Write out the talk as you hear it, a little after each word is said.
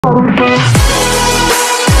What's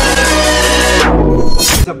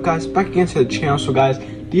up, guys? Back again to the channel. So guys,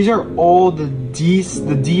 these are all the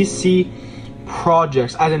DC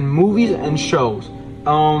projects, as in movies and shows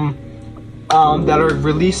that are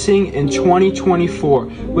releasing in 2024,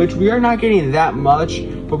 which we are not getting that much,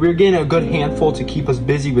 but we're getting a good handful to keep us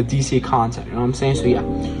busy with DC content, you know what I'm saying? So yeah,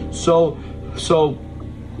 so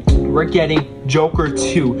we're getting Joker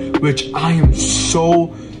 2, which I am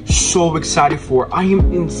so excited for. I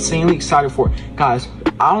am insanely excited for, guys.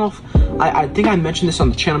 I don't know if I think I mentioned this on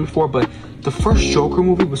the channel before, but the first Joker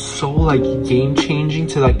movie was so like game changing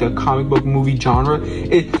to like the comic book movie genre.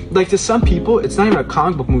 It, like, to some people it's not even a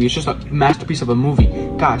comic book movie, it's just a masterpiece of a movie,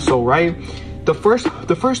 guys. So right, the first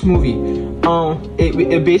movie,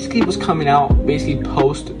 it basically was coming out basically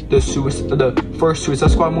post the first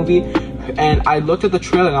Suicide Squad movie, and I looked at the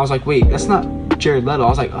trailer and I was like, wait, that's not Jared Leto. I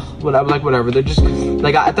was like, whatever. They're just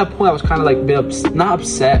like, at that point I was kind of like not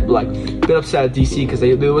upset, but like a bit upset at DC because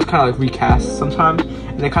they always kind of like recast sometimes,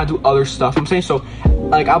 and they kind of do other stuff. I'm saying, so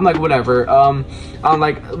like I'm like whatever. I'm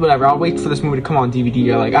like whatever. I'll wait for this movie to come on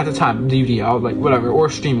DVD. Or, like at the time DVD, I'll like whatever, or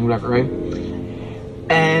streaming, whatever, right?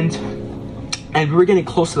 And we were getting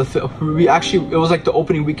close to the film. It was like the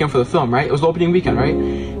opening weekend for the film, right? It was the opening weekend, right?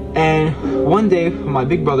 And one day, my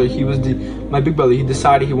big brother, he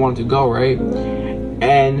decided he wanted to go, right?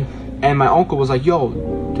 And my uncle was like,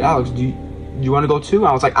 yo, Alex, do you want to go too? And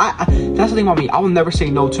I was like, that's the thing about me. I will never say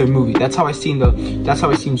no to a movie. That's how I seen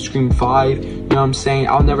Scream 5. You know what I'm saying?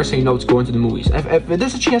 I'll never say no to going to the movies. If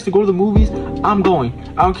there's a chance to go to the movies, I'm going.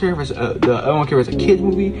 I don't care if it's I don't care if it's a kid's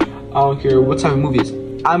movie. I don't care what type of movie it is.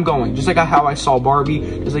 I'm going. Just like how I saw Barbie,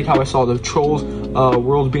 just like how I saw the Trolls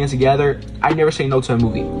world being together. I never say no to a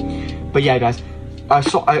movie. But yeah, guys,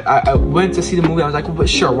 I went to see the movie. I was like, well,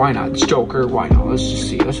 sure, why not? It's Joker, why not? Let's just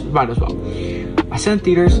see. Might as well. I sat in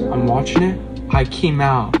theaters. I'm watching it. I came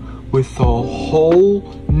out with a whole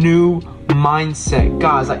new mindset,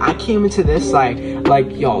 guys. Like, I came into this like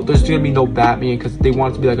yo, there's gonna be no Batman because they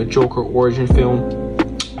want it to be like a Joker origin film.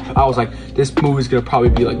 I was like, this movie's gonna probably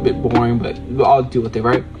be like a bit boring, but I'll deal with it,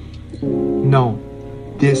 right? No,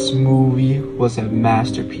 this movie was a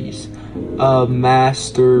masterpiece. A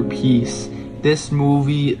masterpiece. This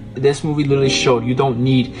movie literally showed you don't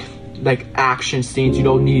need like action scenes. You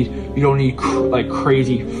don't need like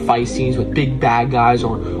crazy fight scenes with big bad guys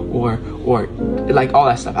or like all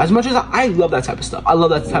that stuff. As much as I love that type of stuff, I love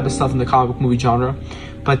that type of stuff in the comic book movie genre.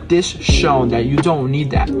 But this shown that you don't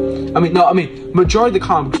need that. I mean, majority of the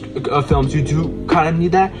comic films you do kind of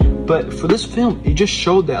need that. But for this film, it just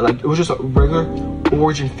showed that like it was just a regular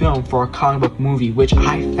origin film for a comic book movie, which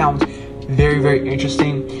I found very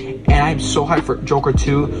interesting. And I'm so hyped for Joker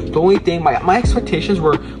 2. The only thing, my expectations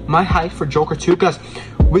were my hype for Joker 2, because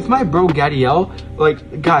with my bro Gadiel,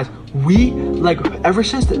 like, guys, we like ever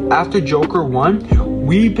since after Joker 1,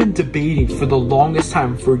 we've been debating for the longest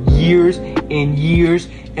time, for years and years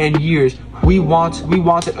and years. We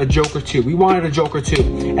wanted a Joker 2. We wanted a Joker 2.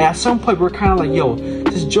 And at some point we're kind of like, yo,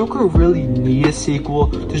 does Joker really need a sequel?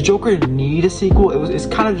 Does Joker need a sequel? It's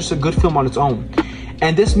kind of just a good film on its own.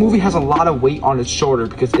 And this movie has a lot of weight on its shoulder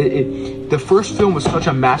because the first film was such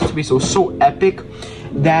a masterpiece. It was so epic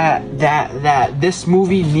that this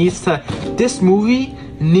movie needs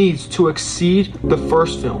to exceed the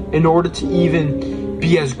first film in order to even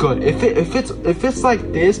be as good. If it's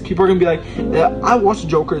like this, people are gonna be like, I watched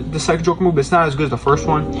the second Joker movie, but it's not as good as the first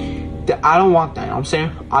one. I don't want that. You know what I'm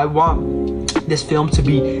saying, I want this film to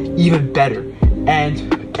be even better. And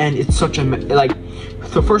it's such a like,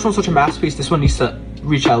 the first one's such a masterpiece. This one needs to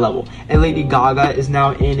reach that level. And Lady Gaga is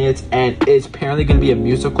now in it, and it's apparently going to be a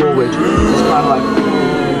musical, which is kind of like,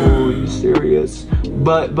 oh, are you serious?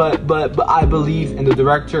 But I believe in the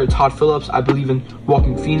director, Todd Phillips. I believe in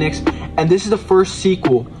Joaquin Phoenix, and this is the first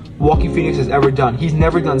sequel Joaquin Phoenix has ever done. He's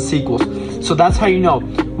never done sequels, so that's how you know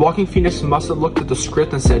Joaquin Phoenix must have looked at the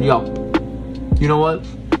script and said, yo, you know what,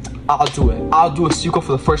 I'll do it. I'll do a sequel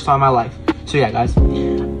for the first time in my life. So yeah, guys,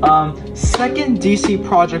 second DC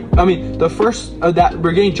project, the first that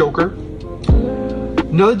we're getting Joker.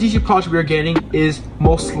 Another DC project we're getting is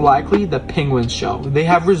most likely the Penguin show. They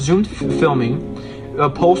have resumed filming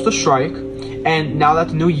post the strike, and now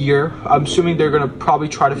that's the new year, I'm assuming they're gonna probably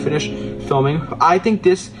try to finish filming. I think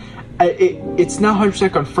it's not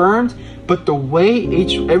 100% confirmed, but the way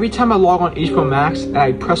every time I log on HBO Max and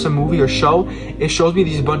I press a movie or show, it shows me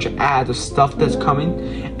these bunch of ads of stuff that's coming,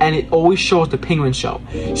 and it always shows the Penguin show.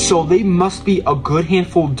 So they must be a good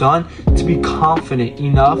handful done to be confident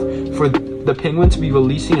enough for the Penguin to be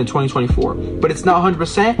releasing in 2024. But it's not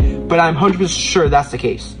 100%, but I'm 100% sure that's the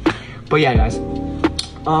case. But yeah, guys,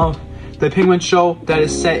 the Penguin show that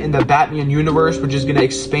is set in the Batman universe, which is gonna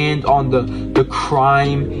expand on the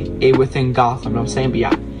crime within Gotham. You know what I'm saying? But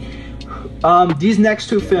yeah, these next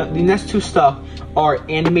two stuff are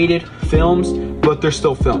animated films, but they're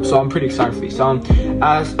still films, so I'm pretty excited for these.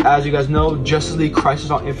 As you guys know, Justice League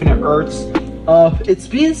Crisis on Infinite Earths. It's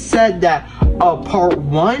being said that part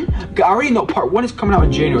 1, I already know part 1 is coming out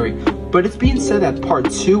in January, but it's being said that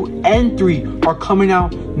part 2 and 3 are coming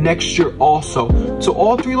out next year also. So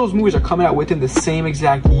all 3 of those movies are coming out within the same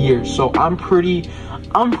exact year. So I'm pretty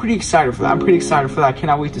excited for that. I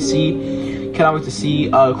cannot wait to see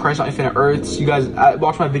Crisis on Infinite Earths. You guys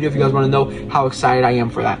watch my video if you guys want to know how excited I am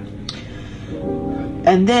for that.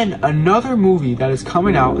 And then another movie that is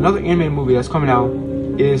coming out, another animated movie that's coming out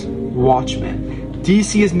is Watchmen.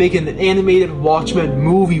 DC is making an animated Watchmen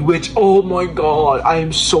movie, which, oh my god, I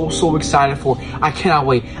am so excited for. I cannot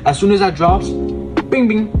wait. As soon as that drops, bing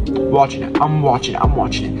bing, watching it. I'm watching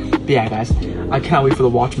it. But yeah, guys, I cannot wait for the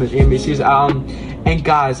Watchmen animated series. And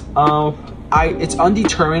guys, it's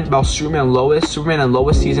undetermined about Superman and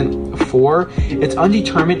Lois season 4. It's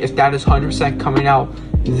undetermined if that is 100% coming out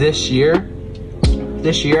this year.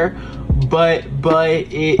 But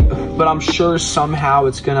I'm sure somehow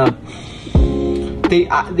it's gonna.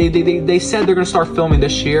 They said they're gonna start filming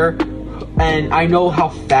this year, and I know how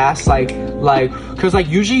fast because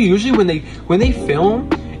usually when they film,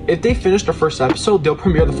 if they finish the first episode, they'll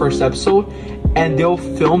premiere the first episode and they'll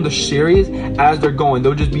film the series as they're going.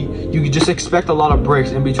 You can just expect a lot of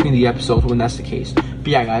breaks in between the episodes when that's the case. But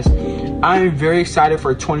yeah, guys, I am very excited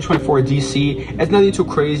for 2024 DC. It's nothing too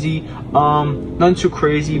crazy,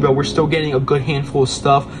 but we're still getting a good handful of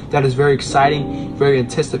stuff that is very exciting,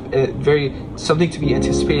 something to be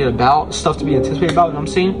anticipated about, you know what I'm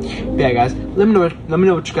saying? But yeah, guys, let me know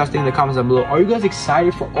what you guys think in the comments down below. Are you guys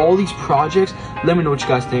excited for all these projects? Let me know what you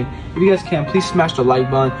guys think. If you guys can, please smash the like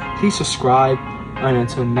button, please subscribe, and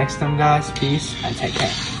until next time, guys, peace and take care.